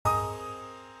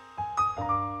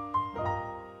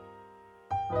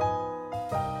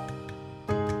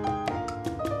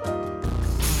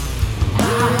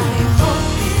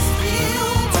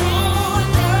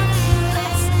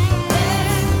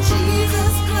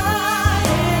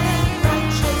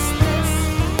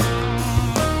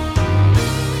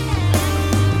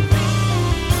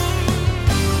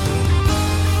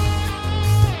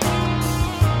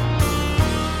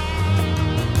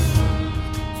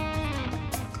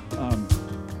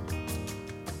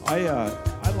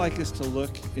I'd like us to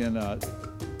look in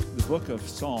the book of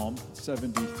Psalm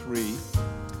 73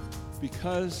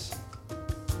 because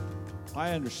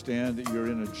I understand that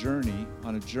you're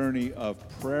on a journey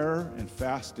of prayer and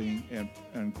fasting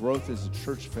and growth as a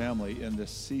church family in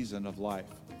this season of life.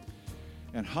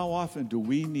 And how often do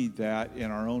we need that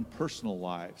in our own personal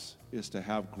lives, is to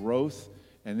have growth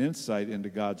and insight into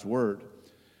God's Word.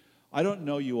 I don't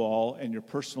know you all and your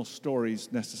personal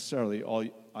stories necessarily.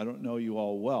 I don't know you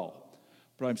all well.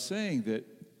 But I'm saying that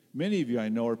many of you I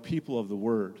know are people of the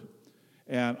Word.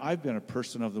 And I've been a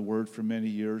person of the Word for many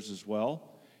years as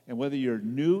well. And whether you're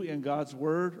new in God's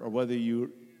Word or whether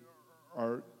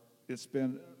it's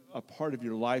been a part of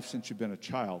your life since you've been a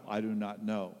child, I do not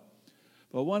know.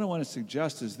 But what I want to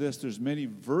suggest is this: there's many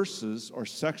verses or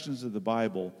sections of the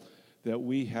Bible that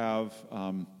we have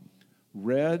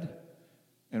read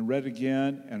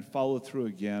again and followed through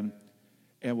again.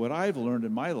 And what I've learned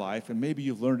in my life, and maybe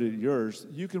you've learned it in yours,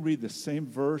 you can read the same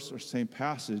verse or same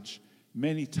passage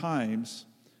many times,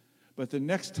 but the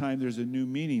next time there's a new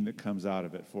meaning that comes out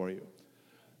of it for you.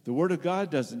 The Word of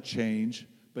God doesn't change,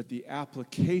 but the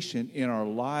application in our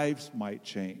lives might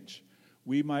change.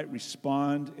 We might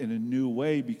respond in a new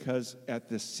way because at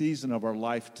this season of our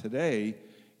life today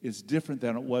is different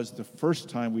than it was the first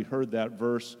time we heard that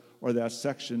verse or that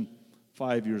section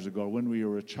 5 years ago, when we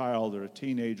were a child or a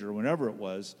teenager or whenever it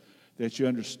was that you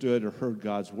understood or heard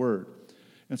God's Word.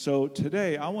 And so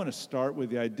today I want to start with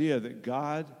the idea that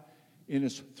God,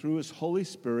 through His Holy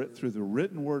Spirit, through the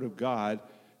written Word of God,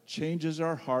 changes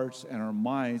our hearts and our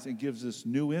minds and gives us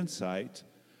new insight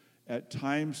at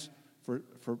times for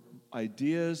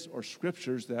ideas or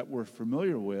scriptures that we're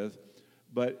familiar with,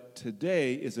 but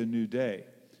today is a new day.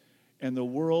 And the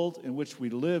world in which we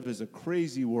live is a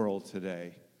crazy world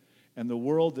today. And the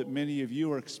world that many of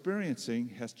you are experiencing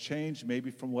has changed maybe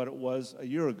from what it was a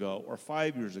year ago or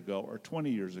 5 years ago or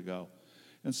 20 years ago.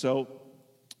 And so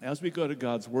as we go to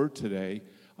God's Word today,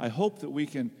 I hope that we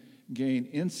can gain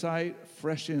insight,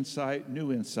 fresh insight,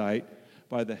 new insight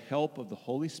by the help of the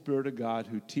Holy Spirit of God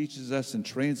who teaches us and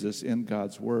trains us in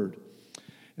God's Word.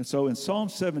 And so in Psalm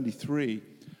 73,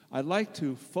 I'd like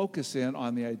to focus in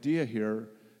on the idea here,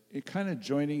 it kind of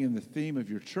joining in the theme of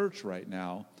your church right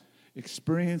now,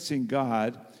 experiencing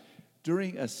God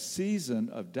during a season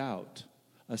of doubt,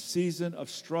 a season of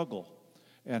struggle,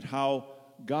 and how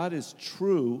God is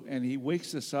true and He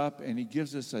wakes us up and He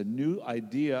gives us a new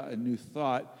idea, a new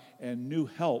thought, and new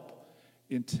help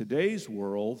in today's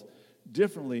world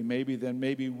differently maybe than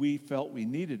maybe we felt we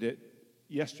needed it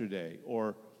yesterday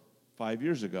or 5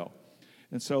 years ago.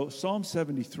 And so Psalm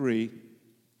 73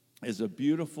 is a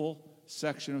beautiful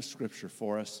section of Scripture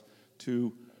for us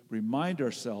to remind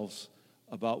ourselves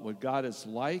about what God is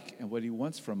like and what He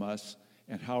wants from us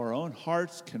and how our own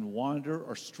hearts can wander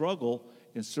or struggle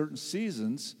in certain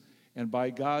seasons. And by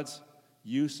God's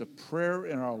use of prayer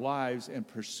in our lives and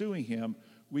pursuing Him,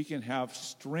 we can have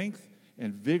strength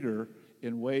and vigor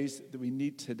in ways that we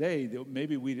need today that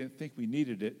maybe we didn't think we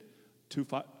needed it 2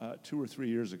 or 3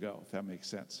 years ago, if that makes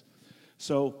sense.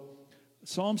 So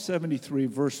Psalm 73,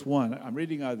 verse 1, I'm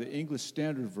reading out of the English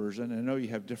Standard Version. I know you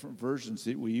have different versions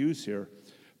that we use here,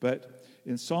 but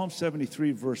in Psalm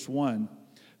 73, verse 1,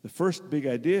 the first big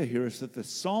idea here is that the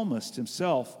psalmist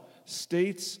himself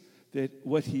states that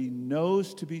what he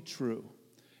knows to be true.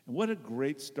 And what a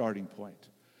great starting point.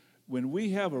 When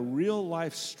we have a real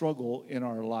life struggle in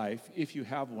our life, if you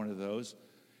have one of those,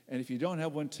 and if you don't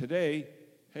have one today,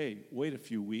 hey, wait a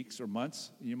few weeks or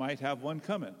months, you might have one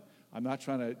coming. I'm not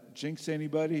trying to jinx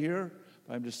anybody here,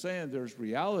 but I'm just saying there's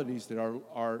realities that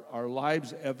our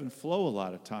lives ebb and flow a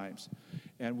lot of times.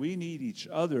 And we need each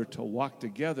other to walk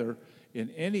together in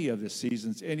any of the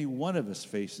seasons any one of us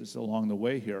faces along the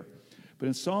way here. But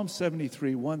in Psalm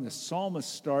 73:1, the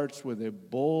psalmist starts with a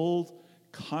bold,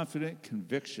 confident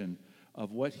conviction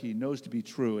of what he knows to be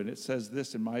true. And it says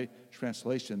this in my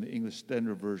translation, the English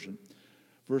Standard Version.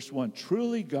 Verse 1,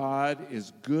 truly God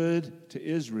is good to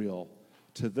Israel,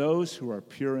 to those who are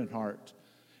pure in heart.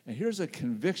 And here's a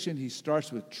conviction he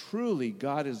starts with. Truly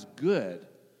God is good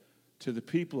to the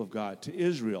people of God, to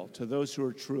Israel, to those who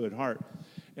are true at heart.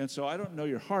 And so I don't know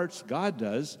your hearts, God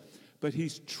does, but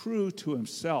He's true to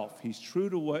Himself. He's true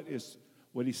to what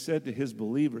He said to His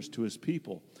believers, to His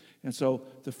people. And so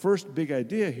the first big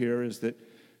idea here is that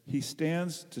He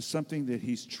stands to something that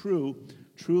He's true.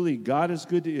 Truly, God is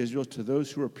good to Israel, to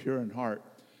those who are pure in heart.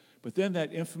 But then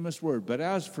that infamous word, but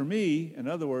as for me, in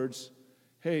other words,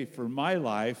 hey, for my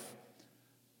life,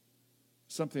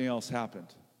 something else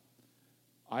happened.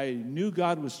 I knew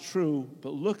God was true,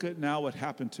 but look at now what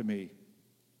happened to me.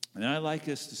 And I'd like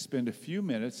us to spend a few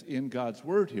minutes in God's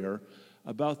Word here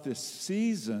about this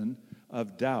season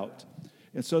of doubt.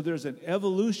 And so there's an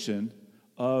evolution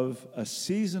of a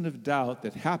season of doubt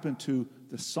that happened to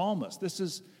the psalmist. This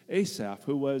is Asaph,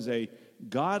 who was a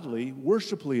godly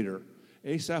worship leader.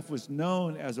 Asaph was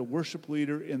known as a worship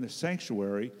leader in the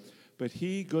sanctuary, but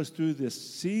he goes through this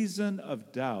season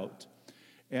of doubt.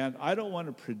 And I don't want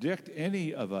to predict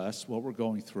any of us what we're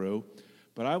going through,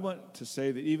 but I want to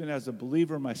say that even as a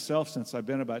believer myself, since I've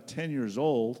been about 10 years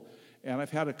old, and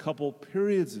I've had a couple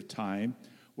periods of time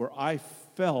where I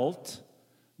felt,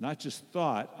 not just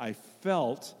thought, I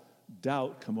felt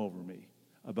doubt come over me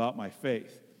about my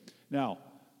faith. Now,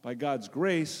 by God's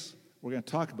grace, we're going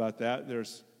to talk about that.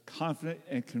 There's confidence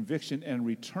and conviction and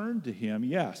return to Him,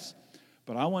 yes.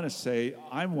 But I'm one to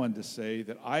say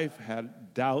that I've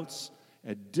had doubts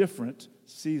at different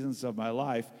seasons of my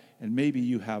life, and maybe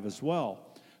you have as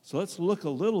well. So let's look a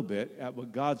little bit at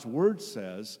what God's Word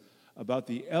says about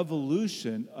the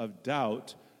evolution of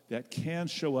doubt that can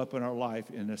show up in our life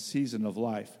in a season of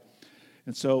life.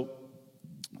 And so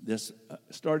this,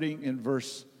 starting in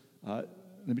verse, let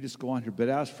me just go on here. But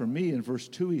as for me, in verse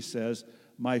 2, he says,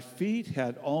 my feet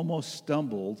had almost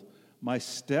stumbled, my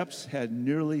steps had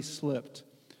nearly slipped,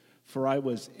 for I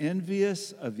was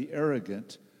envious of the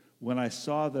arrogant when I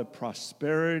saw the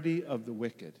prosperity of the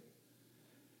wicked.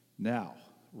 Now,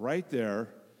 right there,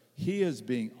 he is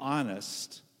being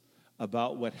honest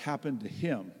about what happened to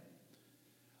him.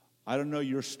 I don't know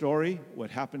your story, what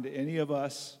happened to any of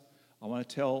us. I want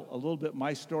to tell a little bit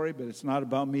my story, but it's not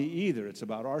about me either. It's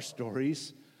about our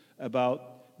stories,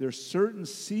 about there's certain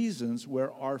seasons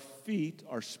where our feet,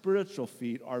 our spiritual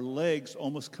feet, our legs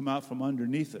almost come out from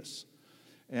underneath us.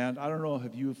 And I don't know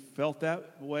if you felt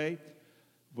that way,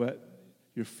 but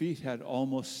your feet had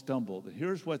almost stumbled. And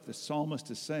here's what the psalmist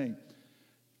is saying.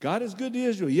 God is good to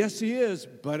Israel. Yes, He is.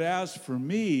 But as for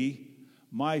me,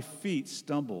 my feet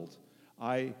stumbled.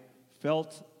 I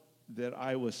felt that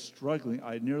I was struggling.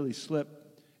 I nearly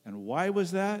slipped. And why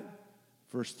was that?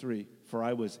 Verse 3, for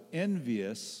I was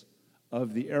envious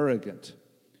of the arrogant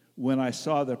when I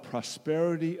saw the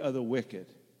prosperity of the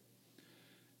wicked.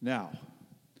 Now,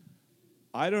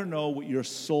 I don't know what your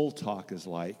soul talk is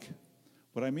like.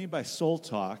 What I mean by soul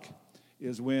talk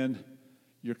is when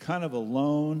you're kind of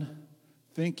alone,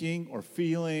 thinking or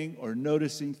feeling or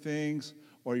noticing things,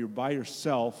 or you're by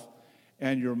yourself,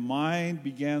 and your mind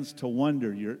begins to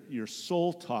wonder. Your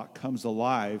soul talk comes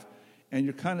alive, and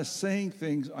you're kind of saying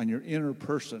things on your inner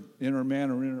person, inner man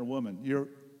or inner woman. You're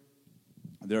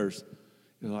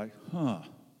like,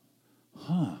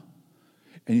 and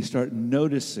you start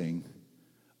noticing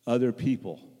other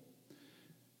people.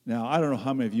 Now, I don't know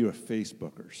how many of you are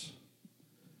Facebookers.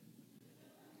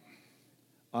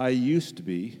 I used to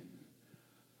be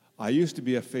a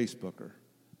Facebooker.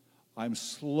 I'm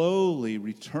slowly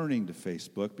returning to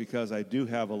Facebook because I do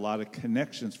have a lot of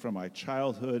connections from my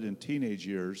childhood and teenage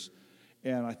years,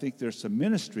 and I think there's some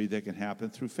ministry that can happen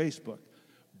through Facebook.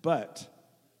 But,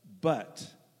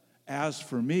 as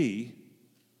for me,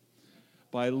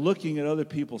 by looking at other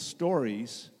people's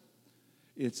stories,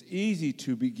 it's easy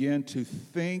to begin to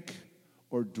think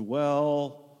or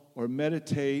dwell or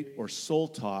meditate or soul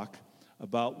talk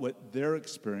about what they're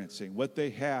experiencing, what they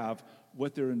have,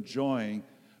 what they're enjoying,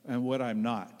 and what I'm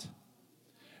not.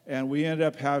 And we end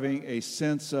up having a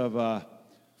sense of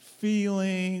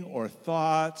feeling or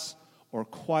thoughts or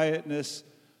quietness.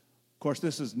 Of course,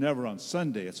 this is never on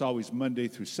Sunday. It's always Monday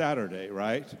through Saturday,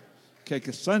 right? Okay,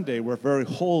 because Sunday we're very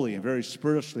holy and very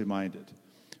spiritually minded.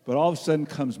 But all of a sudden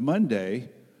comes Monday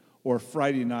or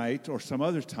Friday night or some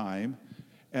other time,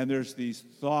 and there's these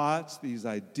thoughts, these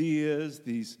ideas,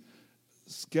 these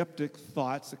skeptic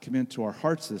thoughts that come into our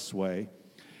hearts this way.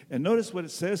 And notice what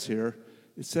it says here.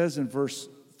 It says in verse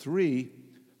 3,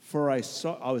 for I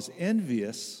was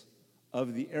envious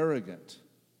of the arrogant.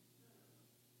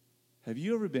 Have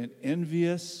you ever been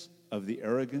envious of the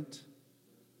arrogant?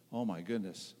 Oh my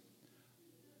goodness.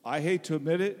 I hate to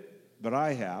admit it, but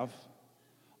I have.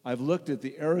 I've looked at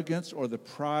the arrogance or the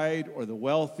pride or the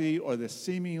wealthy or the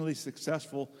seemingly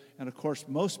successful, and of course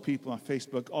most people on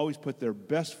Facebook always put their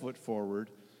best foot forward,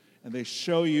 and they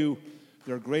show you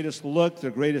their greatest look,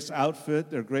 their greatest outfit,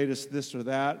 their greatest this or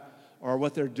that, or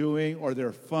what they're doing, or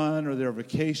their fun, or their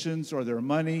vacations, or their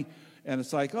money. And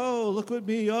it's like, oh, look at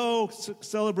me,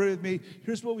 celebrate with me.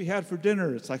 Here's what we had for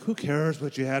dinner. It's like, who cares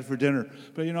what you had for dinner?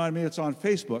 But you know what I mean? It's on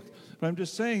Facebook. But I'm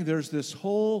just saying there's this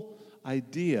whole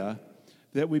idea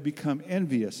that we become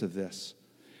envious of this.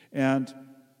 And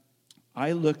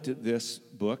I looked at this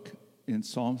book in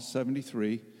Psalm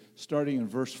 73, starting in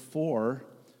verse 4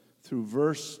 through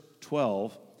verse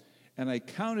 12, and I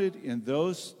counted in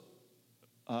those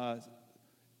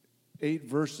 8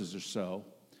 verses or so,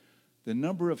 the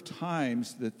number of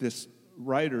times that this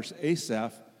writer,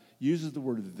 Asaph, uses the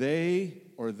word they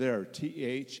or their,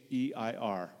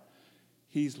 T-H-E-I-R.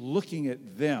 He's looking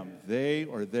at them, they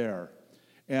or their.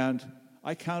 And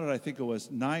I counted, I think it was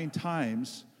 9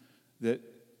 times that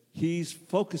he's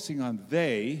focusing on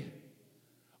they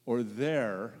or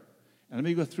their. And let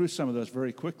me go through some of those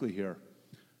very quickly here.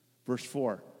 Verse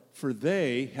 4, for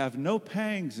they have no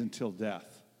pangs until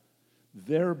death.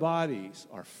 Their bodies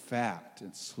are fat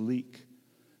and sleek.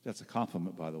 That's a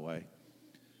compliment, by the way.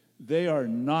 They are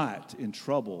not in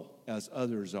trouble as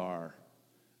others are.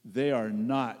 They are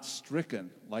not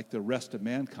stricken like the rest of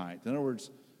mankind. In other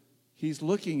words, he's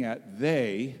looking at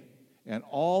they and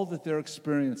all that they're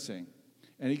experiencing.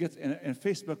 And and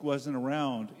Facebook wasn't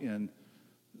around in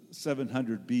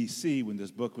 700 BC when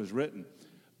this book was written.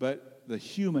 But the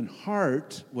human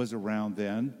heart was around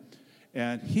then.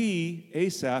 And he,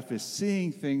 Asaph, is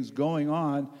seeing things going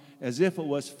on as if it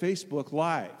was Facebook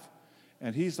Live.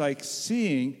 And he's like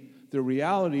seeing the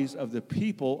realities of the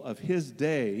people of his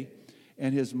day,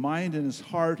 and his mind and his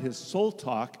heart, his soul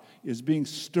talk is being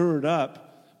stirred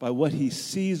up by what he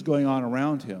sees going on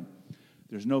around him.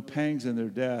 There's no pangs in their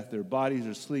death. Their bodies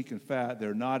are sleek and fat.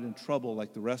 They're not in trouble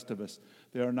like the rest of us.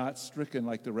 They are not stricken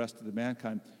like the rest of the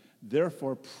mankind.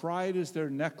 Therefore, pride is their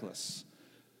necklace.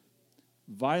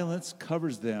 Violence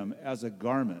covers them as a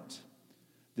garment.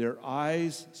 Their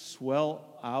eyes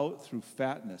swell out through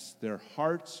fatness. Their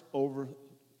hearts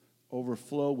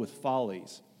overflow with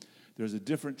follies. There's a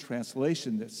different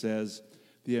translation that says,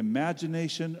 the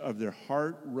imagination of their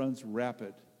heart runs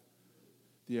rapid.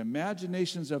 The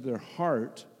imaginations of their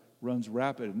heart runs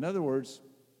rapid. In other words,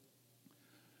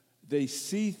 they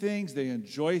see things, they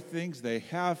enjoy things, they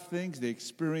have things, they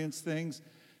experience things.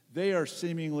 They are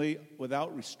seemingly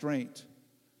without restraint.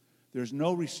 There's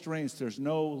no restraints, there's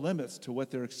no limits to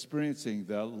what they're experiencing.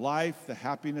 The life, the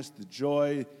happiness, the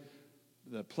joy,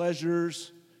 the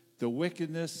pleasures, the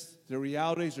wickedness, the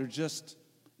realities are just,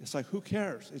 it's like, who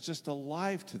cares? It's just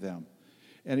alive to them.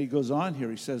 And he goes on here,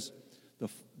 he says,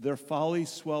 their follies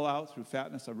swell out through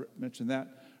fatness. I mentioned that.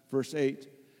 Verse 8,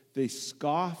 they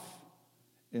scoff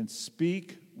and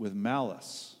speak with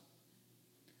malice.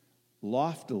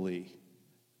 Loftily,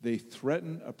 they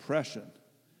threaten oppression.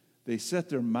 They set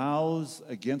their mouths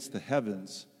against the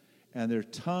heavens, and their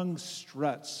tongue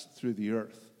struts through the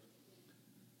earth.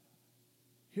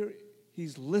 Here,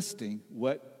 he's listing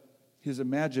what his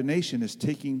imagination is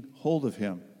taking hold of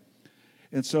him.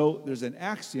 And so there's an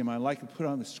axiom I'd like to put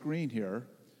on the screen here.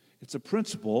 It's a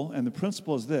principle, and the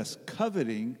principle is this: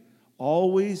 coveting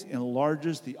always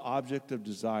enlarges the object of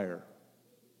desire.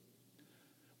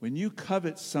 When you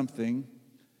covet something,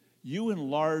 you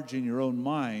enlarge in your own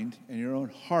mind and your own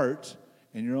heart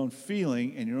and your own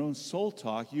feeling and your own soul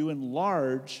talk, you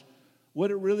enlarge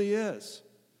what it really is.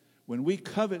 When we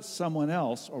covet someone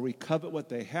else, or we covet what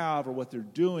they have or what they're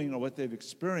doing or what they've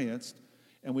experienced,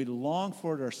 and we long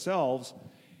for it ourselves,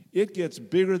 it gets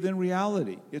bigger than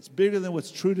reality. It's bigger than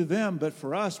what's true to them, but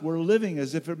for us, we're living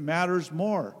as if it matters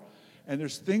more. And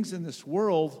there's things in this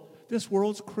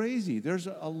world's crazy. There's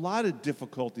a lot of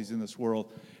difficulties in this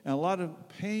world, and a lot of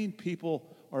pain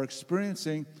people are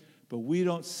experiencing, but we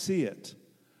don't see it.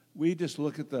 We just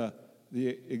look at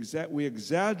we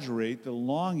exaggerate the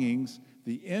longings,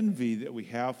 the envy that we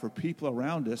have for people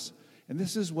around us. And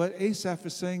this is what Asaph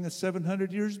is saying in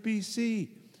 700 years BC.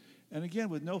 And again,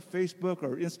 with no Facebook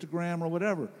or Instagram or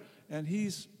whatever. And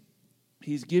he's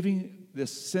giving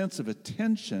this sense of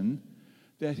attention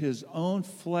that his own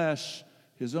flesh,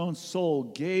 his own soul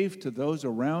gave to those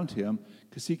around him,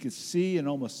 because he could see and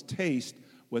almost taste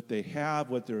what they have,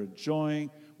 what they're enjoying,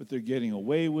 what they're getting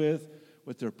away with,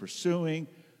 what they're pursuing,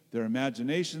 their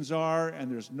imaginations are,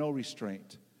 and there's no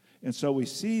restraint. And so we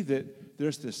see that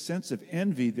there's this sense of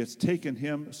envy that's taken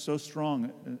him so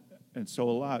strong and so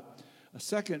a lot. A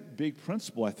second big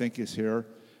principle, I think, is here: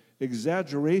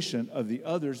 exaggeration of the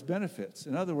other's benefits.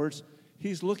 In other words,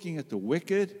 he's looking at the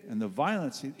wicked and the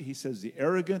violence. He says the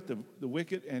arrogant, the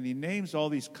wicked, and he names all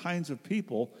these kinds of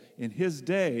people in his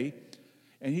day,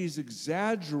 and he's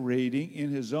exaggerating in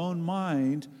his own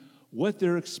mind what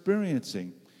they're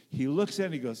experiencing. He looks at it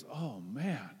and he goes, oh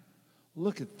man,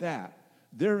 look at that.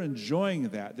 They're enjoying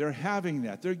that. They're having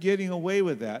that. They're getting away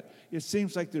with that. It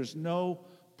seems like there's no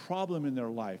problem in their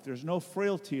life. There's no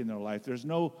frailty in their life. There's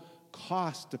no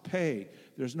cost to pay.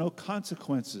 There's no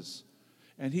consequences.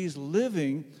 And he's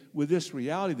living with this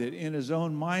reality that in his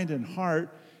own mind and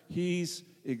heart, he's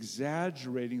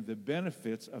exaggerating the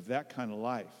benefits of that kind of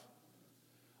life.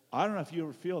 I don't know if you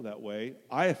ever feel that way.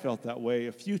 I have felt that way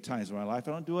a few times in my life.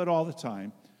 I don't do it all the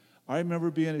time. I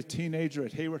remember being a teenager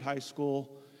at Hayward High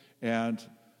School, And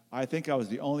I think I was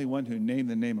the only one who named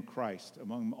the name of Christ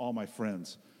among all my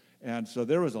friends. And so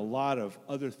there was a lot of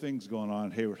other things going on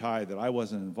at Hayward High that I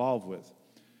wasn't involved with.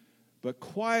 But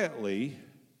quietly,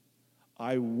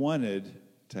 I wanted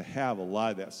to have a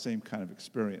lot of that same kind of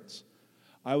experience.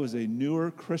 I was a newer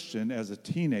Christian as a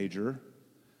teenager.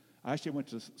 I actually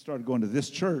started going to this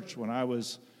church when I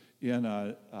was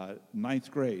in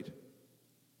ninth grade.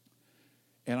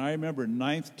 And I remember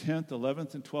 9th, 10th,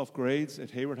 11th, and 12th grades at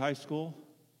Hayward High School.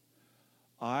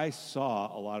 I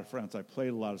saw a lot of friends. I played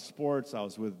a lot of sports. I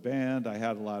was with band. I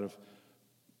had a lot of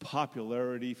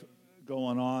popularity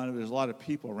going on. There's a lot of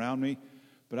people around me.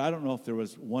 But I don't know if there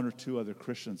was one or two other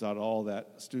Christians out of all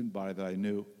that student body that I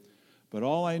knew. But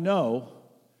all I know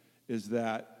is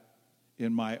that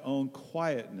in my own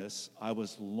quietness, I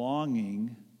was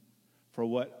longing for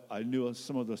what I knew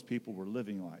some of those people were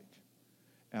living like.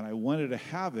 And I wanted to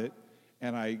have it,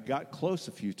 and I got close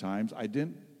a few times. I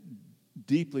didn't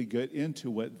deeply get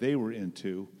into what they were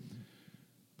into,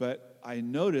 but I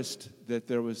noticed that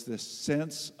there was this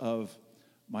sense of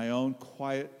my own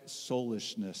quiet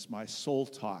soulishness, my soul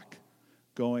talk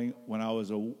going when I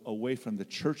was away from the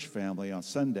church family on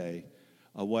Sunday,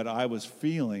 what I was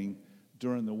feeling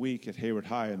during the week at Hayward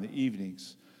High in the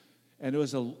evenings. And it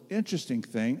was an interesting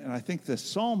thing, and I think the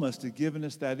psalmist had given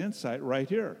us that insight right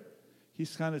here.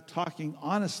 He's kind of talking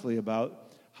honestly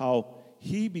about how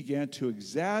he began to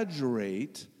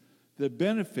exaggerate the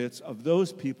benefits of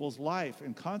those people's life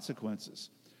and consequences,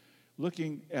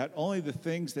 looking at only the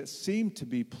things that seemed to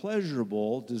be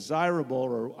pleasurable, desirable,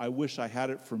 or I wish I had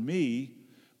it for me,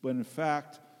 but in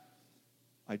fact,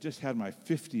 I just had my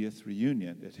 50th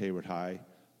reunion at Hayward High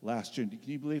last June. Can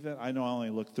you believe that? I know I only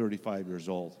look 35 years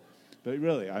old, but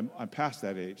really, I'm past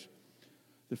that age.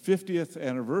 The 50th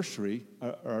anniversary,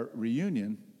 our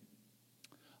reunion,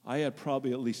 I had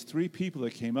probably at least 3 people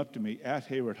that came up to me at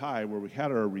Hayward High where we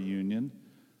had our reunion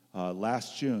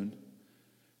last June.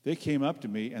 They came up to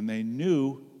me and they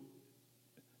knew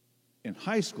in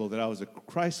high school that I was a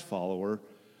Christ follower,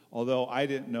 although I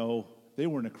didn't know they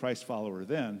weren't a Christ follower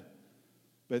then.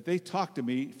 But they talked to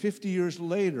me 50 years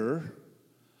later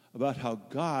about how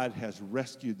God has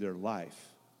rescued their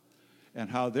life and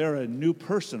how they're a new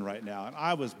person right now. And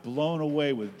I was blown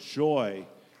away with joy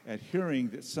at hearing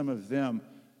that some of them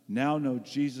now know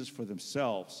Jesus for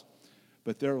themselves.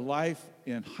 But their life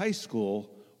in high school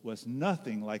was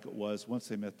nothing like it was once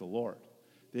they met the Lord.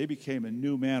 They became a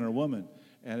new man or woman,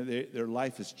 and their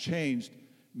life has changed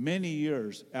many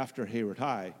years after Hayward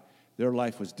High. Their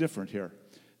life was different here.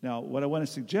 Now, what I want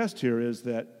to suggest here is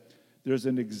that there's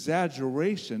an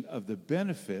exaggeration of the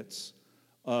benefits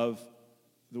of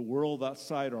the world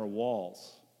outside our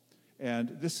walls. And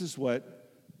this is what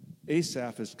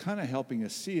Asaph is kind of helping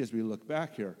us see as we look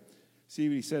back here. See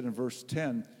what he said in verse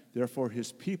 10, therefore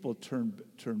his people turn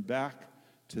back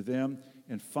to them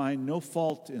and find no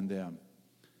fault in them.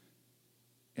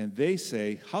 And they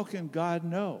say, how can God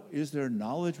know? Is there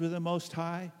knowledge with the Most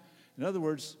High? In other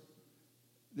words,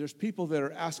 there's people that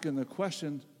are asking the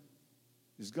question,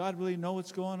 does God really know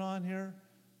what's going on here?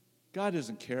 God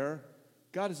doesn't care.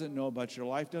 God doesn't know about your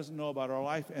life, doesn't know about our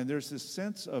life. And there's this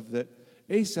sense of that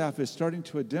Asaph is starting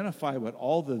to identify what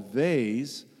all the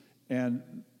theys and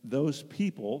those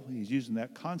people, he's using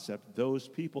that concept, those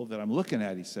people that I'm looking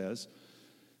at, he says,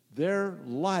 their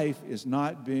life is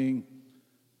not being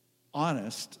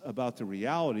honest about the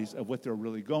realities of what they're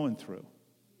really going through.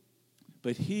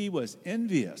 But he was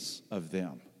envious of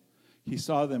them. He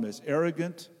saw them as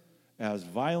arrogant, as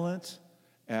violent,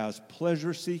 as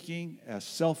pleasure-seeking, as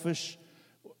selfish.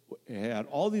 They had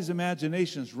all these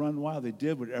imaginations run wild. They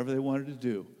did whatever they wanted to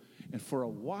do. And for a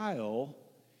while,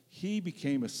 he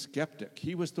became a skeptic.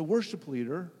 He was the worship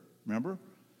leader, remember?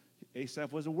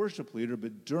 Asaph was a worship leader,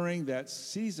 but during that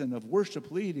season of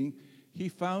worship leading, he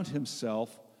found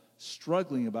himself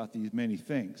struggling about these many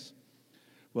things.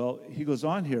 Well, he goes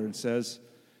on here and says,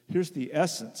 here's the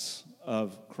essence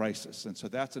of crisis. And so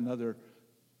that's another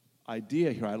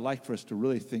idea here I'd like for us to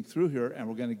really think through here, and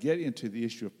we're going to get into the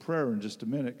issue of prayer in just a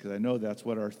minute because I know that's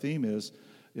what our theme is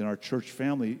in our church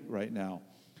family right now.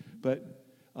 But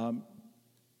I'll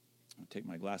take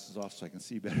my glasses off so I can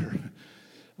see better.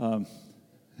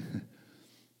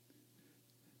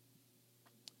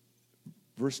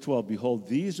 Verse 12, behold,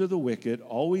 these are the wicked,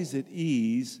 always at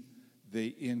ease, they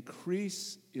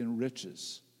increase in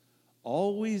riches.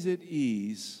 Always at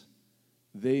ease,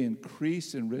 they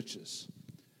increase in riches.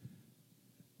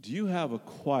 Do you have a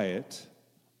quiet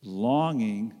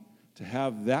longing to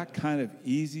have that kind of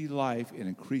easy life and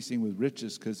increasing with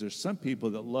riches? Because there's some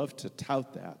people that love to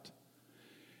tout that.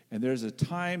 And there's a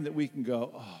time that we can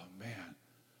go, oh man,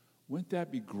 Wouldn't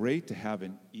that be great to have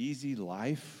an easy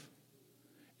life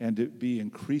and to be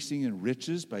increasing in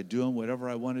riches by doing whatever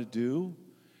I want to do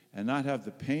and not have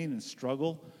the pain and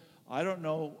struggle? I don't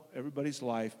know everybody's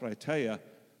life, but I tell you,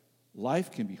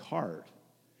 life can be hard.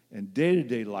 And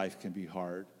day-to-day life can be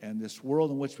hard. And this world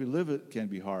in which we live can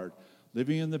be hard.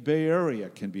 Living in the Bay Area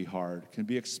can be hard, can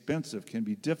be expensive, can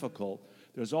be difficult.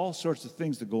 There's all sorts of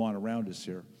things that go on around us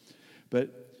here.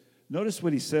 But notice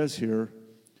what he says here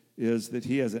is that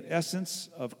he has an essence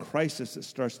of crisis that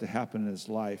starts to happen in his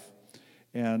life.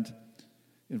 And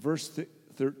in verse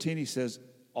 13 he says,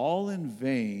 all in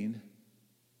vain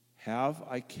have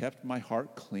I kept my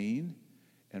heart clean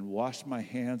and washed my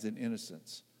hands in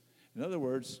innocence. In other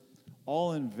words,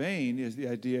 all in vain is the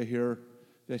idea here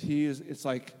that it's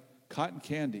like cotton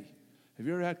candy. Have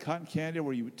you ever had cotton candy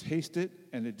where you would taste it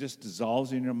and it just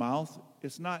dissolves in your mouth?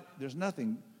 There's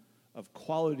nothing of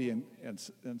quality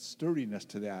and sturdiness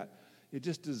to that. It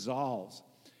just dissolves.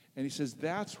 And he says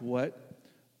that's what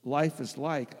life is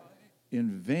like. In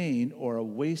vain or a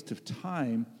waste of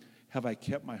time have I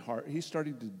kept my heart. He's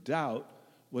starting to doubt,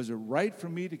 was it right for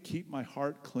me to keep my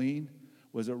heart clean?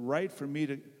 Was it right for me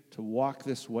to walk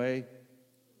this way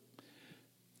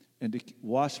and to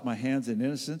wash my hands in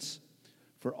innocence?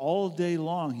 For all day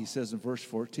long, he says in verse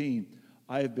 14,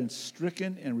 I have been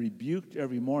stricken and rebuked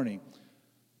every morning.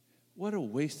 What a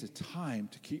waste of time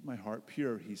to keep my heart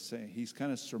pure, he's saying. He's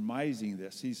kind of surmising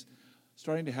this. He's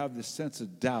starting to have this sense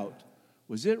of doubt.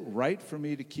 Was it right for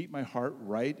me to keep my heart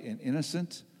right and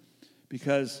innocent?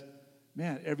 Because,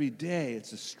 man, every day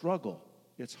it's a struggle.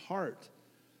 It's hard.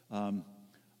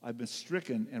 I've been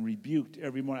stricken and rebuked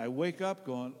every morning. I wake up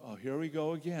going, oh, here we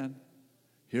go again.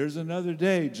 Here's another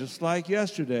day just like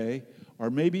yesterday,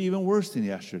 or maybe even worse than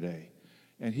yesterday.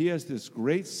 And he has this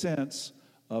great sense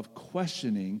of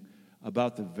questioning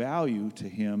about the value to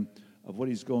him of what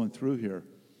he's going through here.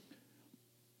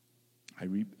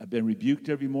 I've been rebuked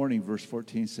every morning, verse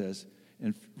 14 says.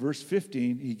 In verse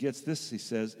 15, he gets this. He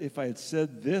says, if I had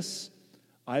said this,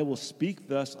 I will speak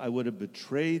thus, I would have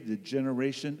betrayed the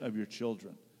generation of your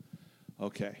children.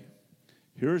 Okay,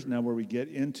 here's now where we get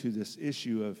into this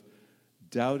issue of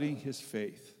doubting his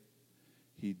faith.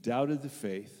 He doubted the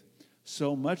faith,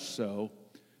 so much so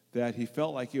that he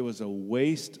felt like it was a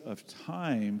waste of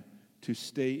time to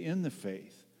stay in the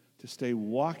faith, to stay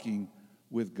walking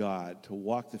with God, to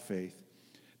walk the faith.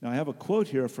 Now, I have a quote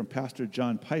here from Pastor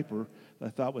John Piper that I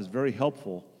thought was very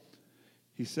helpful.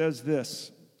 He says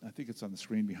this, I think it's on the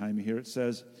screen behind me here. It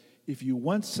says, if you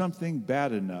want something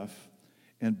bad enough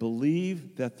and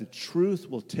believe that the truth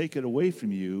will take it away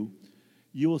from you,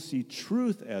 you will see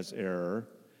truth as error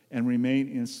and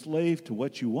remain enslaved to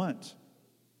what you want.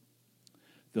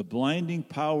 The blinding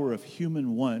power of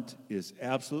human want is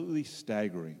absolutely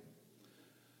staggering.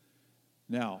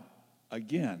 Now,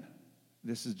 again,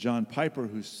 this is John Piper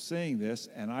who's saying this,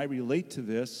 and I relate to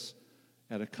this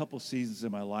at a couple seasons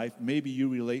in my life. Maybe you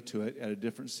relate to it at a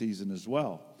different season as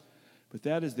well. But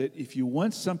that is that if you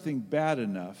want something bad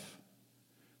enough,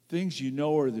 things you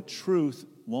know are the truth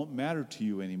won't matter to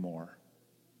you anymore,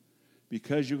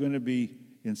 because you're going to be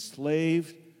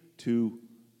enslaved to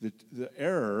the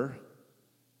error,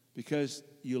 because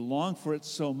you long for it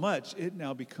so much, it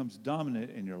now becomes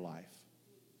dominant in your life.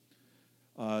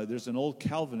 There's an old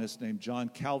Calvinist named John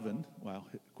Calvin. Well,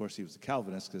 of course, he was a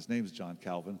Calvinist because his name is John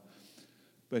Calvin.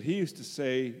 But he used to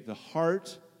say, the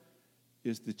heart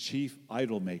is the chief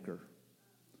idol maker.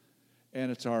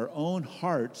 And it's our own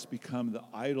hearts become the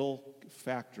idol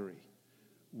factory.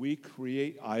 We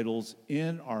create idols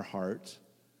in our heart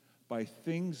by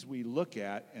things we look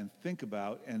at and think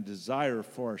about and desire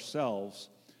for ourselves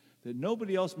that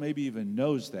nobody else maybe even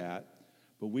knows that,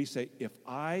 but we say, if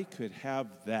I could have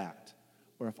that,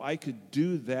 or if I could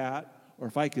do that, or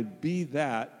if I could be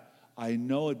that, I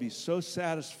know it'd be so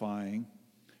satisfying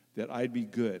that I'd be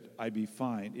good, I'd be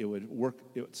fine, it would work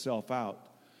itself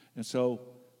out. And so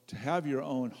to have your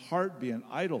own heart be an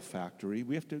idol factory,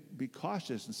 we have to be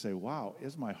cautious and say, wow,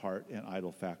 is my heart an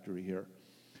idol factory here?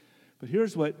 But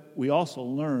here's what we also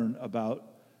learn about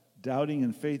doubting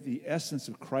in faith, the essence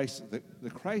of crisis. The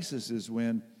crisis is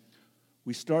when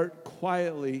we start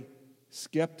quietly,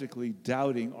 skeptically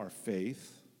doubting our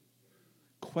faith,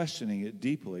 questioning it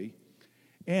deeply,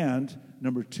 and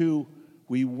number two,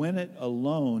 we win it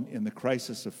alone in the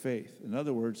crisis of faith. In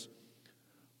other words,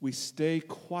 we stay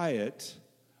quiet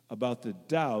about the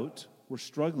doubt we're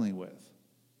struggling with.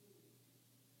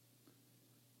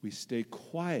 We stay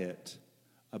quiet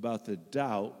about the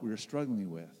doubt we're struggling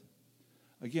with.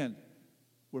 Again,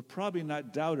 we're probably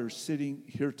not doubters sitting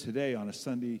here today on a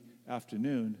Sunday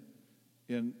afternoon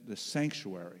in the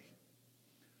sanctuary.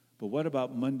 But what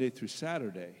about Monday through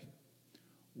Saturday?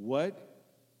 What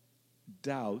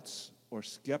doubts or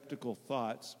skeptical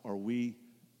thoughts are we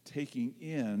taking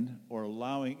in or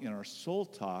allowing in our soul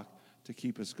talk to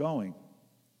keep us going?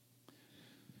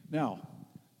 Now,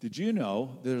 did you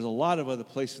know there's a lot of other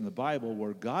places in the Bible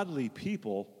where godly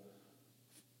people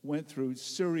went through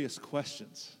serious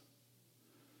questions?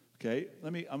 Okay,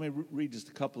 I'm going to read just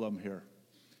a couple of them here.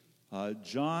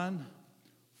 John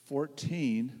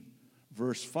 14,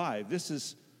 verse 5. This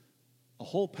is a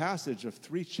whole passage of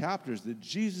 3 chapters that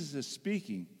Jesus is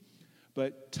speaking,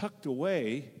 but tucked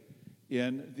away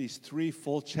in these 3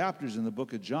 full chapters in the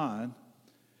book of John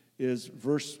is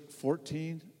verse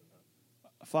 14,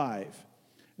 5.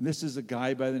 And this is a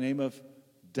guy by the name of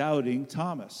Doubting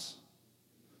Thomas.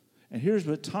 And here's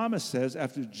what Thomas says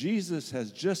after Jesus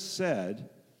has just said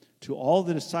to all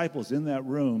the disciples in that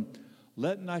room,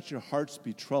 "Let not your hearts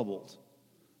be troubled.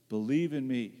 Believe in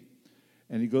me."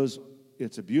 And he goes,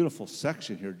 it's a beautiful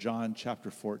section here, John chapter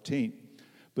 14.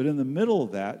 But in the middle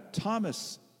of that,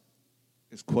 Thomas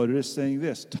is quoted as saying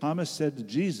this. Thomas said to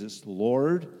Jesus,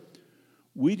 "Lord,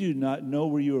 we do not know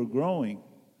where you are going.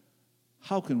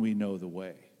 How can we know the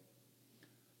way?"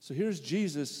 So here's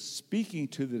Jesus speaking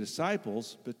to the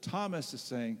disciples, but Thomas is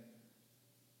saying,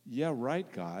 "Yeah,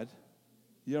 right, God.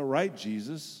 Yeah, right,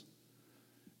 Jesus.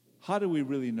 How do we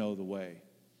really know the way?"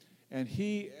 And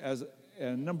he, as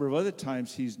a number of other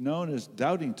times, he's known as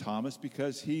Doubting Thomas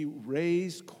because he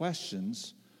raised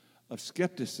questions of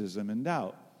skepticism and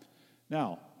doubt.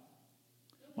 Now,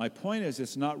 my point is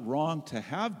it's not wrong to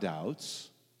have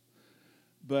doubts,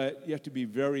 but you have to be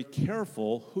very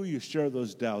careful who you share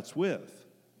those doubts with.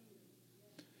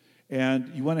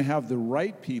 And you want to have the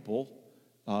right people,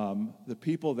 the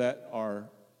people that are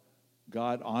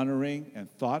God-honoring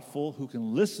and thoughtful, who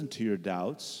can listen to your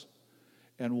doubts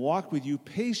and walk with you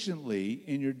patiently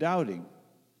in your doubting.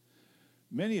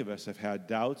 Many of us have had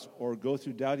doubts or go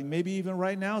through doubting. Maybe even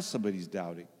right now somebody's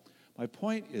doubting. My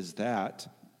point is that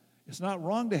it's not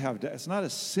wrong to have doubts. It's not a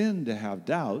sin to have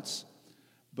doubts.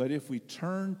 But if we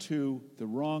turn to the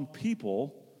wrong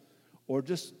people or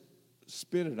just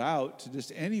spit it out to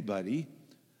just anybody,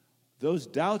 those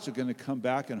doubts are going to come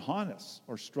back and haunt us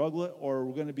or struggle it, or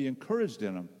we're going to be encouraged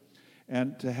in them.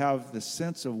 And to have the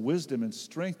sense of wisdom and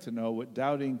strength to know what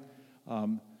doubting,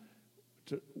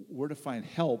 where to find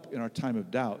help in our time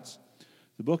of doubts.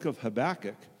 The book of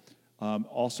Habakkuk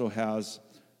also has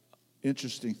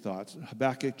interesting thoughts.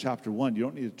 Habakkuk chapter 1. You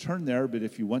don't need to turn there, but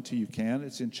if you want to, you can.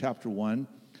 It's in chapter 1.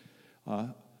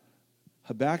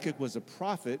 Habakkuk was a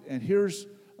prophet, and here's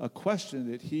a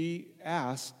question that he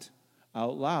asked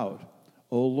out loud.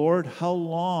 "O Lord, how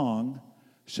long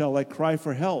shall I cry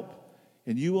for help,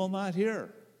 and you will not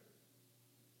hear?"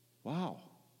 Wow.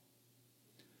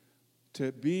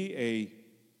 To be a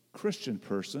Christian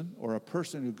person or a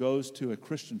person who goes to a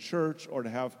Christian church or to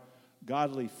have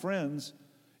godly friends,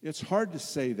 it's hard to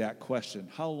say that question.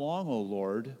 How long, O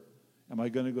Lord, am I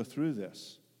going to go through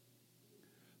this?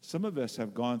 Some of us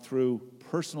have gone through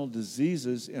personal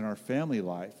diseases in our family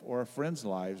life or our friends'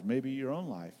 lives, maybe your own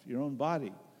life, your own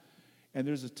body. And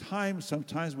there's a time,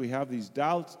 sometimes we have these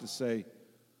doubts to say,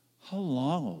 how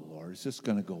long, oh Lord, is this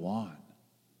going to go on?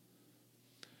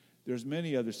 There's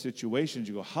many other situations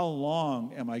you go, how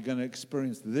long am I going to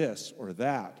experience this or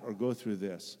that or go through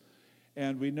this?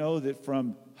 And we know that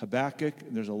from Habakkuk,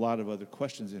 and there's a lot of other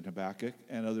questions in Habakkuk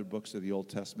and other books of the Old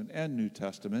Testament and New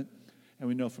Testament, and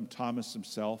we know from Thomas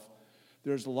himself,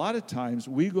 there's a lot of times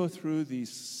we go through these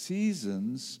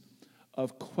seasons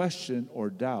of question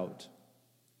or doubt.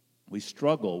 We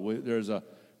struggle. There's a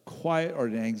quiet or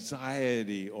an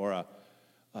anxiety or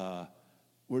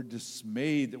we're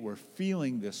dismayed that we're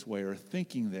feeling this way or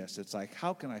thinking this. It's like,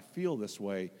 how can I feel this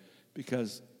way?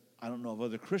 Because I don't know if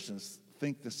other Christians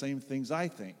think the same things I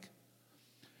think.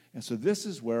 And so this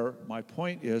is where my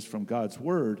point is from God's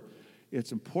Word.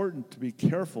 It's important to be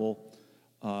careful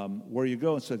where you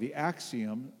go. And so the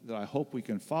axiom that I hope we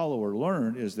can follow or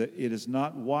learn is that it is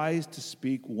not wise to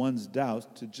speak one's doubts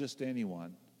to just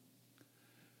anyone.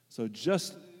 So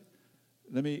just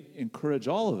let me encourage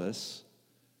all of us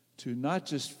to not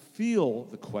just feel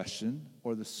the question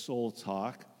or the soul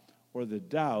talk or the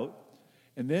doubt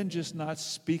and then just not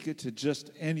speak it to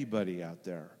just anybody out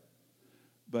there,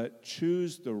 but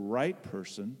choose the right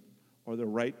person or the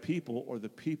right people or the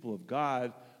people of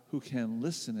God who can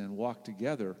listen and walk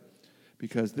together,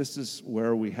 because this is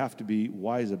where we have to be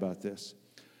wise about this.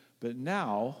 But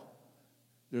now,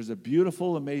 there's a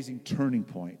beautiful, amazing turning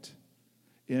point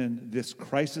in this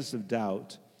crisis of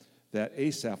doubt that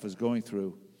Asaph was going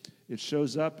through. It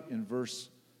shows up in verse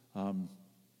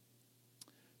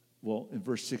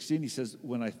 16. He says,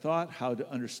 "When I thought how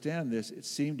to understand this, it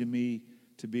seemed to me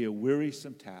to be a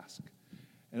wearisome task.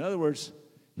 In other words,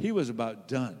 he was about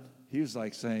done. He was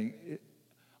like saying,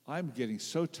 I'm getting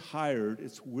so tired,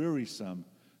 it's wearisome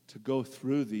to go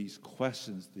through these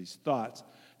questions, these thoughts,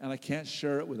 and I can't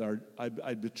share it with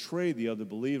I'd betray the other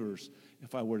believers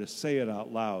if I were to say it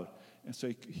out loud. And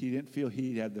so he didn't feel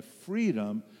he had the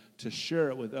freedom to share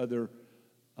it with other,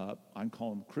 I'm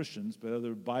calling them Christians, but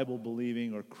other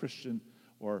Bible-believing or Christian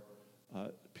or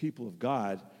people of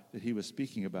God that he was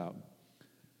speaking about.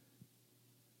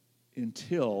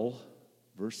 Until,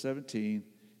 verse 17,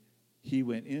 he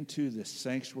went into the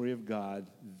sanctuary of God,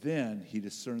 then he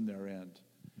discerned their end.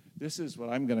 This is what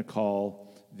I'm going to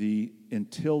call the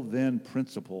until then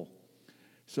principle.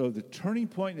 So the turning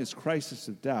point in his crisis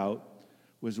of doubt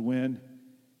was when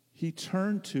he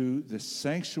turned to the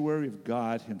sanctuary of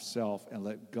God himself and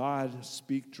let God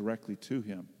speak directly to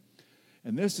him.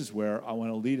 And this is where I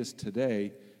want to lead us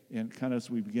today, and kind of as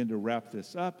we begin to wrap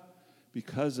this up,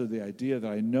 because of the idea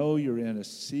that I know you're in a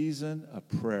season of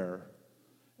prayer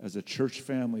as a church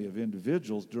family of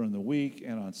individuals during the week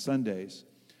and on Sundays.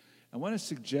 I want to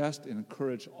suggest and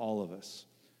encourage all of us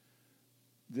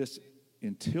this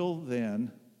until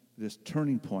then, this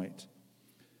turning point,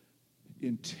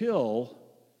 until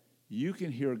you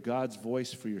can hear God's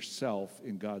voice for yourself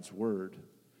in God's word.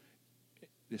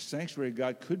 The sanctuary of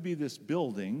God could be this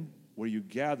building where you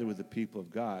gather with the people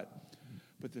of God,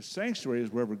 but the sanctuary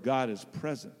is wherever God is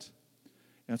present.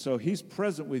 And so he's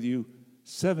present with you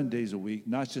 7 days a week,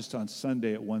 not just on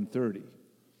Sunday at 1:30.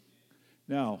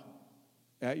 Now,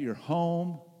 at your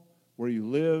home, where you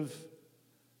live,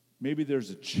 maybe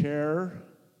there's a chair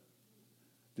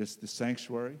that's the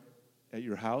sanctuary at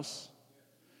your house.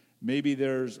 Maybe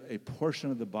there's a portion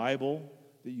of the Bible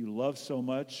that you love so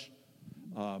much.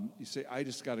 You say, I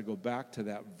just got to go back to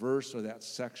that verse or that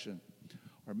section.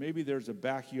 Or maybe there's a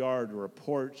backyard or a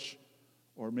porch,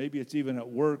 or maybe it's even at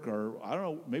work, or I don't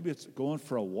know, maybe it's going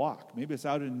for a walk. Maybe it's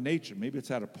out in nature. Maybe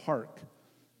it's at a park.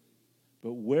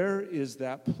 But where is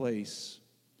that place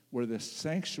where the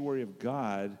sanctuary of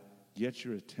God gets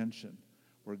your attention?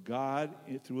 Where God,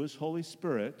 through his Holy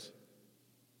Spirit,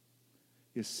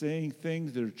 is saying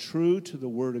things that are true to the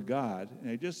Word of God. And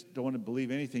I just don't want to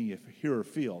believe anything you hear or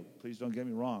feel. Please don't get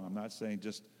me wrong. I'm not saying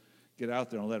just get out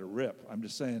there and let it rip. I'm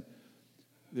just saying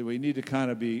that we need to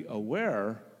kind of be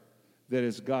aware that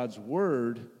it's God's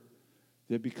Word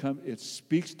that it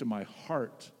speaks to my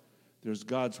heart. There's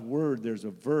God's Word, there's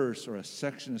a verse or a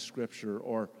section of Scripture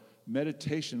or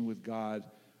meditation with God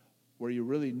where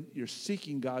you're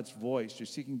seeking God's voice, you're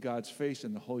seeking God's face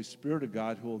and the Holy Spirit of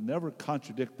God who will never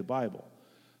contradict the Bible.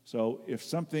 So if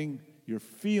something you're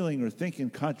feeling or thinking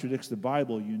contradicts the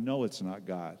Bible, you know it's not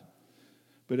God.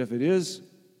 But if it is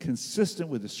consistent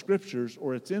with the Scriptures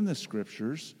or it's in the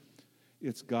Scriptures,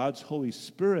 it's God's Holy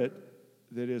Spirit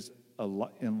that is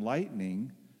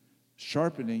enlightening,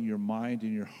 sharpening your mind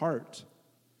and your heart.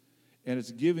 And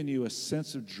it's giving you a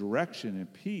sense of direction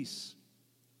and peace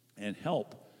and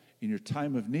help in your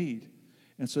time of need.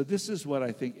 And so this is what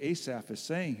I think Asaph is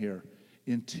saying here.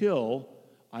 Until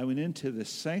I went into the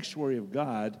sanctuary of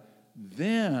God,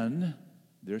 then,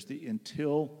 there's the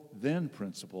until then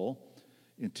principle,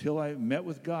 until I met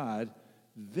with God,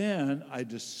 then I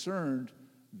discerned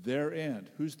their end.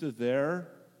 Who's the there?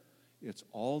 It's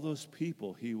all those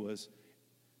people he was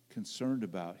concerned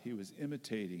about, he was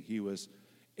imitating, he was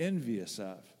envious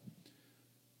of.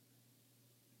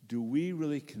 Do we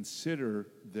really consider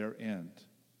their end,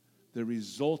 the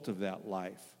result of that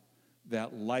life,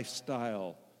 that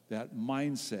lifestyle, that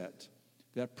mindset,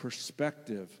 that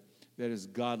perspective that is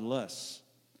godless?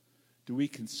 Do we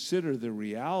consider the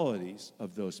realities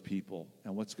of those people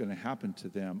and what's going to happen to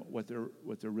them, what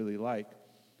they're really like?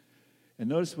 And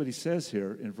notice what he says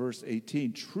here in verse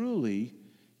 18. Truly,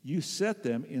 you set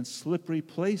them in slippery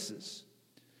places.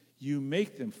 You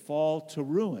make them fall to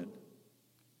ruin.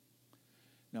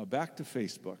 Now back to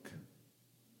Facebook.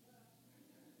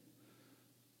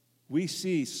 We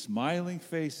see smiling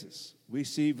faces. We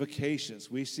see vacations.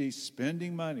 We see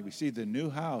spending money. We see the new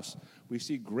house. We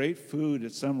see great food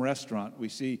at some restaurant. We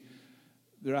see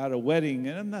they're at a wedding.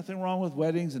 And there's nothing wrong with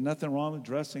weddings and nothing wrong with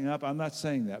dressing up. I'm not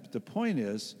saying that. But the point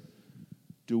is,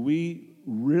 do we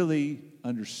really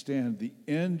understand the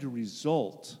end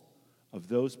result of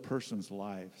those persons'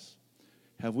 lives?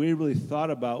 Have we really thought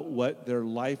about what their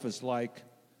life is like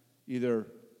either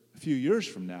a few years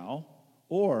from now,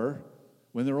 or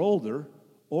when they're older,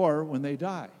 or when they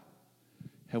die?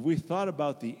 Have we thought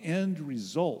about the end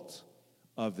result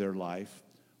of their life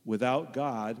without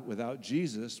God, without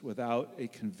Jesus, without a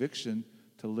conviction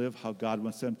to live how God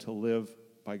wants them to live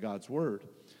by God's word?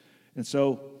 And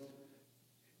so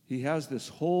he has this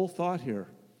whole thought here.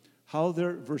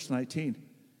 Verse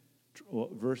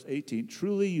 18,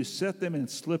 truly you set them in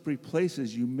slippery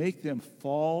places, you make them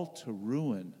fall to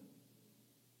ruin.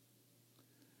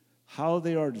 How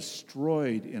they are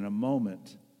destroyed in a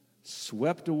moment,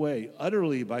 swept away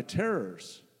utterly by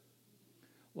terrors.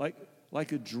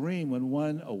 Like a dream when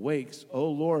one awakes, O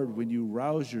Lord, when you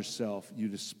rouse yourself, you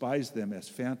despise them as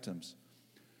phantoms.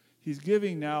 He's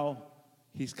giving now,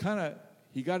 he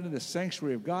got into the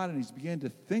sanctuary of God and he's beginning to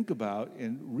think about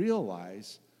and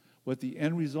realize what the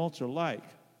end results are like.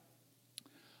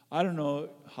 I don't know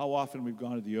how often we've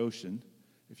gone to the ocean.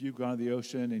 If you've gone to the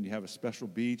ocean and you have a special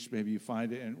beach, maybe you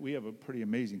find it, and we have a pretty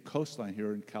amazing coastline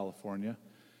here in California,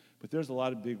 but there's a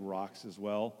lot of big rocks as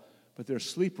well. But there's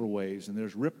sleeper waves and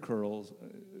there's rip currents,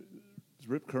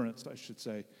 I should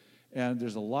say. And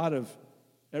there's a lot of,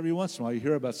 every once in a while you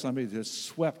hear about somebody that's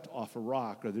swept off a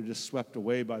rock or they're just swept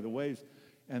away by the waves.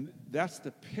 And that's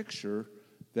the picture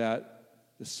that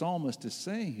the psalmist is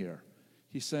saying here.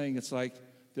 He's saying it's like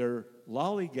they're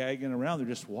lollygagging around. They're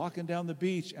just walking down the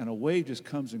beach and a wave just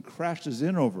comes and crashes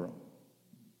in over them.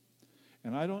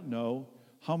 And I don't know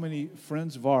how many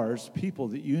friends of ours, people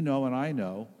that you know and I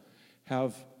know,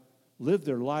 have lived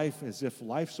their life as if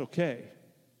life's okay,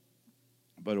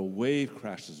 but a wave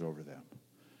crashes over them,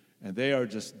 and they are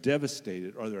just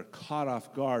devastated, or they're caught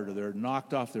off guard, or they're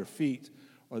knocked off their feet,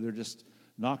 or they're just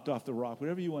knocked off the rock,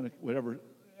 whatever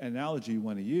analogy you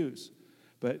want to use.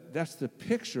 But that's the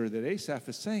picture that Asaph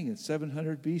is saying in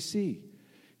 700 BC.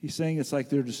 He's saying it's like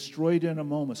they're destroyed in a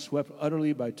moment, swept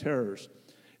utterly by terrors.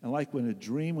 And like when a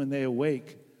dream, when they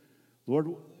awake, Lord,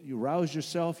 you rouse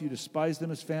yourself, you despise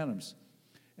them as phantoms.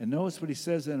 And notice what he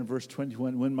says then in verse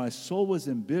 21, when my soul was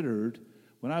embittered,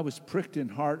 when I was pricked in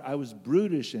heart, I was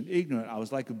brutish and ignorant, I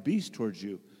was like a beast towards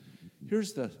you.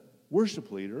 Here's the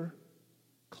worship leader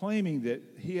claiming that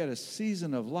he had a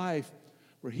season of life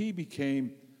where he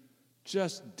became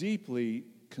just deeply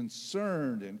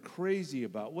concerned and crazy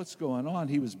about what's going on.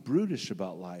 He was brutish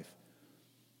about life.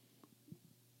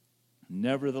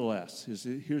 Nevertheless,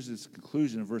 here's his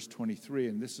conclusion in verse 23,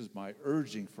 and this is my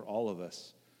urging for all of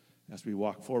us as we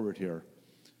walk forward here.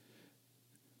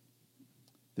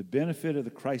 The benefit of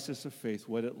the crisis of faith,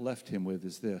 what it left him with,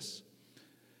 is this.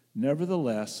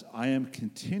 Nevertheless, I am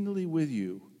continually with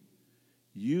you.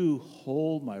 You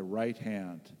hold my right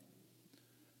hand.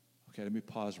 Okay, let me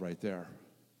pause right there.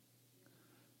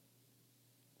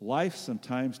 Life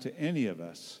sometimes to any of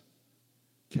us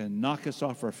can knock us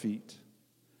off our feet.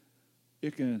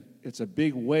 It's a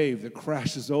big wave that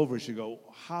crashes over us. You go,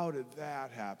 how did that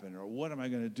happen? Or what am I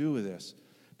going to do with this?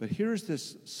 But here's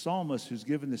this psalmist who's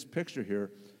given this picture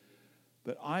here.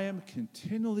 But I am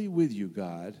continually with you,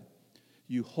 God.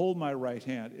 You hold my right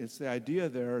hand. It's the idea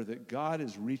there that God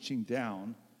is reaching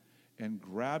down and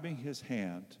grabbing his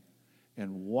hand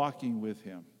and walking with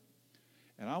him.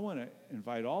 And I want to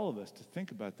invite all of us to think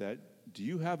about that. Do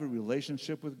you have a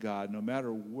relationship with God, no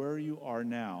matter where you are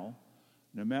now,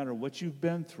 no matter what you've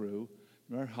been through,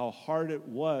 no matter how hard it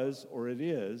was or it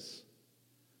is,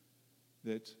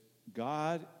 that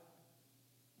God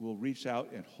will reach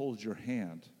out and hold your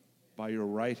hand by your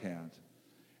right hand.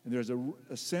 And there's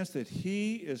a sense that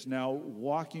he is now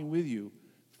walking with you,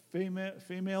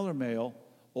 female or male,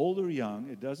 old or young,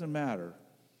 it doesn't matter,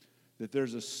 that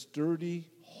there's a sturdy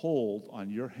hold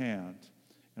on your hand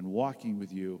and walking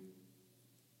with you.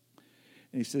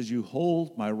 And he says, you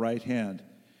hold my right hand.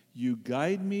 You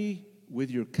guide me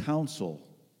with your counsel.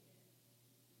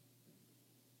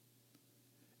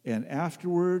 And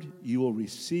afterward, you will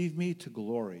receive me to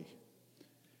glory.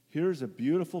 Here's a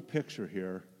beautiful picture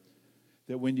here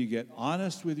that when you get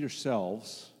honest with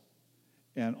yourselves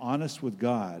and honest with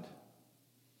God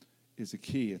is the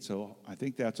key. And so I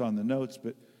think that's on the notes.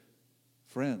 But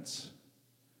friends,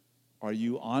 are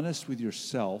you honest with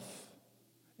yourself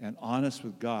and honest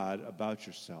with God about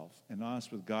yourself and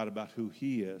honest with God about who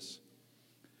he is?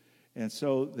 And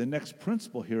so the next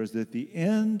principle here is that the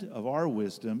end of our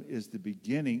wisdom is the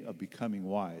beginning of becoming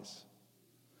wise.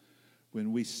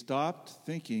 When we stopped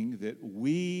thinking that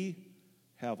we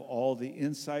have all the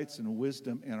insights and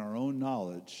wisdom and our own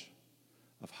knowledge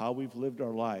of how we've lived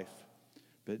our life,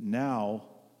 but now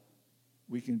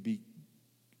we can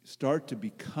start to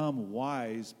become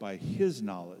wise by his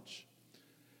knowledge,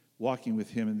 walking with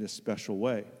him in this special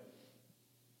way.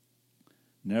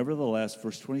 Nevertheless,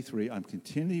 verse 23, I'm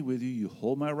continually with you. You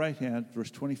hold my right hand.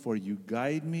 Verse 24, you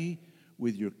guide me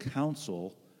with your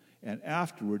counsel, and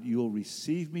afterward you will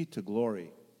receive me to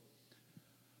glory.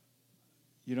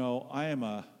 You know,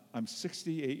 I'm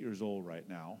 68 years old right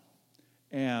now,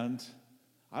 and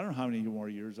I don't know how many more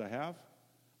years I have.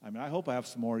 I mean, I hope I have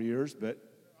some more years, but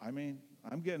I mean,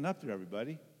 I'm getting up there,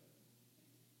 everybody.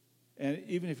 And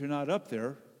even if you're not up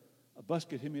there, a bus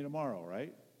could hit me tomorrow,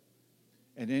 right?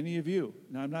 And any of you.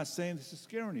 Now, I'm not saying this to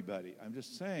scare anybody. I'm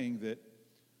just saying that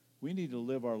we need to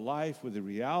live our life with the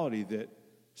reality that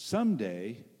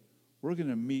someday we're going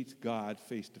to meet God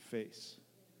face to face.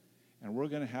 And we're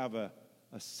going to have a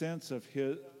sense of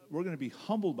His, we're going to be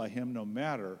humbled by Him no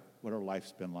matter what our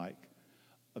life's been like.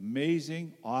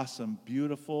 Amazing, awesome,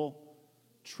 beautiful,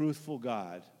 truthful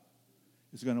God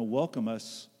is going to welcome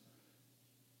us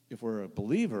if we're a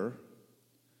believer.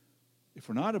 If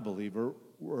we're not a believer,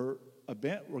 we're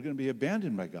going to be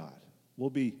abandoned by God. We'll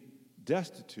be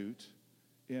destitute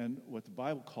in what the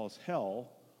Bible calls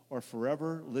hell, or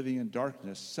forever living in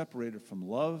darkness, separated from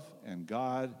love and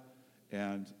God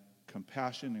and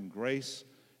compassion and grace,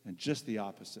 and just the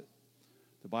opposite.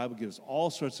 The Bible gives all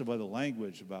sorts of other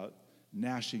language about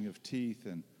gnashing of teeth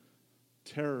and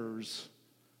terrors.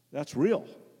 That's real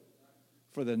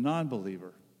for the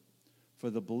non-believer. For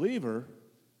the believer,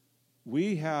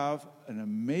 we have an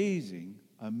amazing,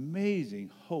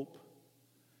 amazing hope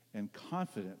and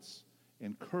confidence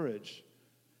and courage.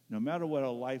 No matter what our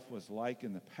life was like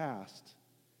in the past,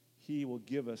 He will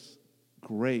give us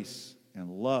grace and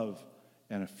love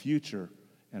and a future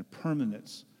and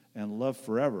permanence and love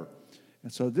forever.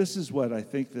 And so this is what I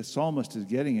think the psalmist is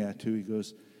getting at too. He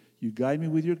goes, you guide me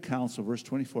with your counsel, verse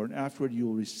 24, and afterward you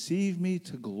will receive me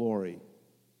to glory.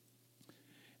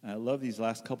 And I love these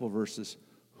last couple of verses.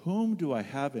 Whom do I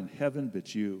have in heaven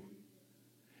but you?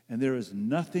 And there is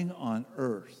nothing on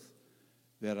earth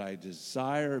that I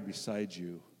desire beside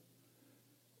you.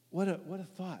 What a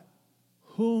thought.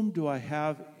 Whom do I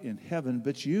have in heaven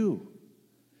but you?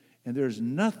 And there's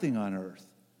nothing on earth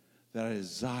that I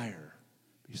desire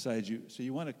besides you. So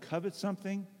you want to covet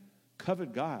something?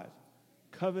 Covet God.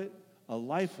 Covet a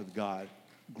life with God.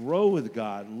 Grow with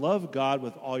God. Love God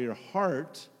with all your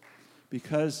heart,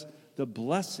 because the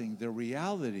blessing, the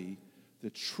reality, the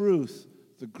truth,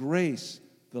 the grace,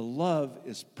 the love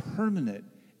is permanent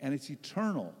and it's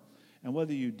eternal. And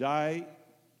whether you die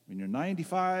when you're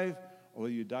 95 or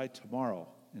whether you die tomorrow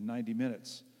in 90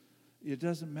 minutes, it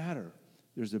doesn't matter.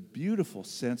 There's a beautiful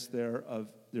sense there of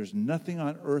there's nothing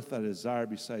on earth that I desire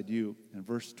beside you. In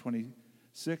verse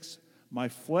 26, my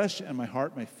flesh and my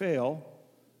heart may fail.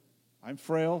 I'm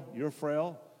frail. You're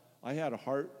frail. I had a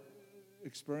heart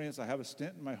experience. I have a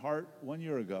stent in my heart 1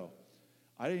 year ago.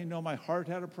 I didn't know my heart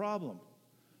had a problem.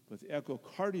 But the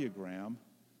echocardiogram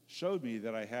showed me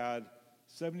that I had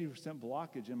 70%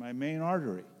 blockage in my main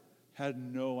artery. Had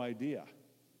no idea.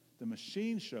 The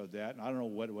machine showed that, and I don't know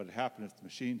what would happen if the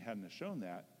machine hadn't have shown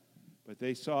that, but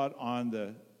they saw it on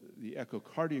the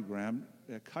echocardiogram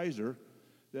at Kaiser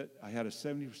that I had a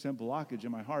 70% blockage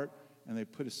in my heart, and they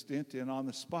put a stent in on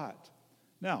the spot.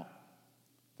 Now,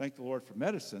 thank the Lord for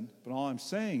medicine, but all I'm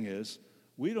saying is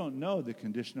we don't know the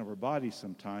condition of our body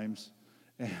sometimes,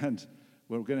 and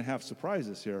we're going to have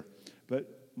surprises here.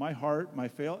 But my heart may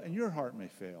fail, and your heart may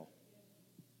fail.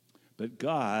 But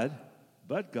God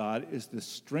is the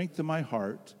strength of my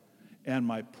heart and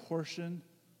my portion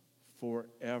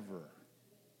forever.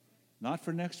 Not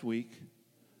for next week,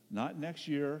 not next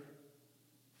year,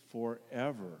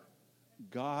 forever.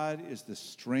 God is the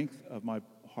strength of my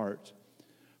heart.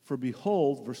 For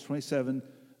behold, verse 27,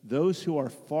 those who are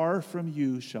far from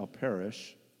you shall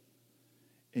perish,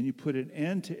 and you put an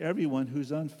end to everyone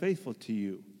who's unfaithful to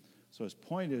you. So his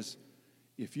point is,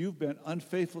 if you've been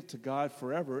unfaithful to God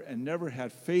forever and never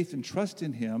had faith and trust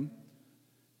in Him,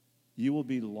 you will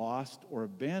be lost or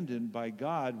abandoned by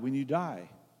God when you die.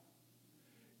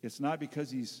 It's not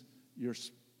because you're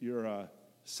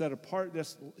set apart.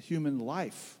 That's human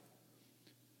life.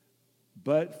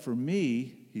 But for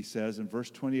me, he says in verse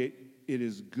 28, it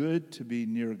is good to be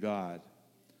near God.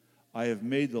 I have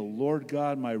made the Lord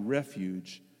God my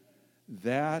refuge,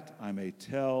 that I may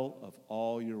tell of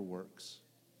all your works.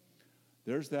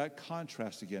 There's that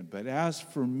contrast again. But as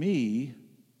for me,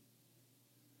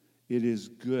 it is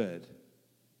good.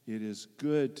 It is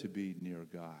good to be near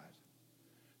God.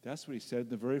 That's what he said in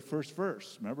the very first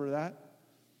verse. Remember that?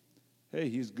 Hey,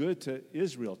 he's good to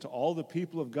Israel, to all the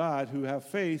people of God who have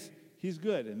faith. He's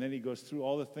good. And then he goes through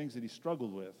all the things that he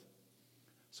struggled with.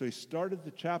 So he started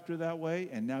the chapter that way,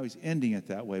 and now he's ending it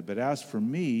that way. But as for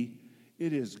me,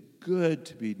 it is good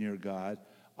to be near God.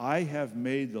 I have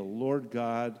made the Lord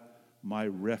God my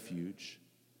refuge,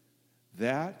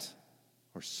 that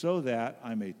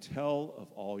I may tell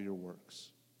of all your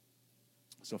works.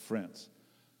 So friends,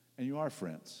 and you are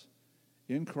friends,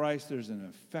 in Christ there's an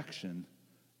affection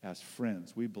as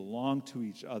friends. We belong to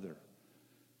each other.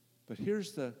 But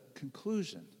here's the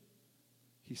conclusion.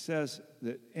 He says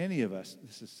that any of us,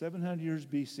 this is 700 years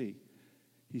BC,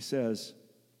 he says,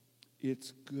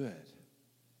 it's good.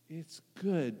 It's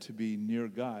good to be near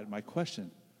God. My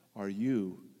question, are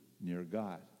you near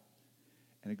God?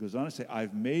 And it goes on to say,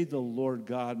 I've made the Lord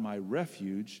God my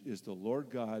refuge. Is the Lord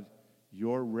God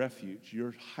your refuge,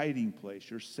 your hiding place,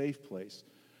 your safe place,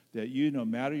 that you, no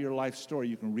matter your life story,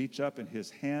 you can reach up and his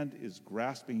hand is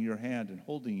grasping your hand and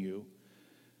holding you,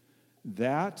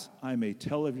 that I may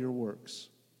tell of your works.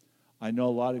 I know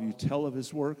a lot of you tell of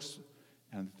his works,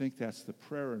 and I think that's the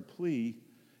prayer and plea,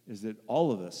 is that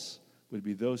all of us would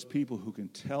be those people who can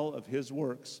tell of his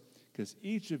works, because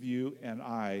each of you and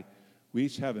I, we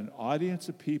each have an audience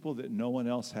of people that no one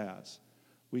else has.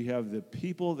 We have the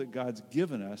people that God's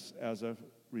given us as a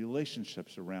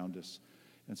relationships around us.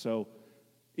 And so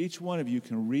each one of you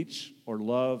can reach or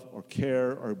love or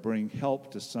care or bring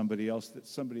help to somebody else that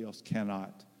somebody else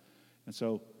cannot. And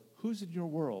so who's in your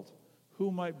world?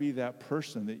 Who might be that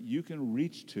person that you can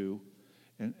reach to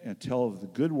and tell of the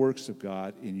good works of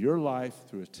God in your life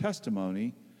through a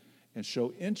testimony and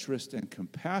show interest and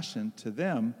compassion to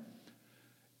them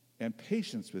and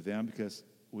patience with them, because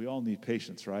we all need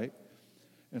patience, right?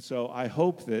 And so I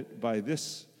hope that by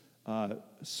this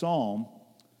psalm,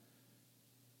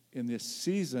 in this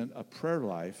season of prayer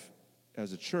life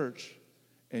as a church,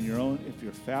 and your own, if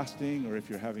you're fasting or if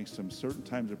you're having some certain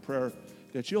times of prayer,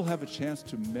 that you'll have a chance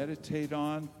to meditate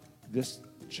on this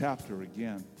chapter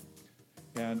again.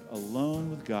 And alone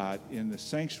with God in the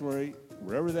sanctuary,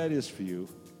 wherever that is for you.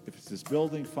 If it's this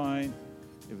building, fine.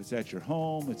 If it's at your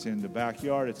home, it's in the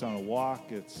backyard, it's on a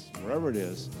walk, it's wherever it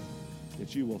is,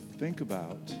 that you will think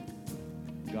about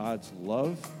God's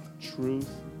love, truth,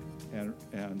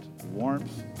 and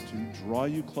warmth to draw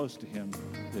you close to him.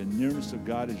 The nearness of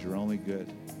God is your only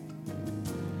good.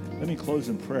 Let me close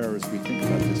in prayer as we think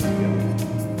about this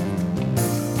together.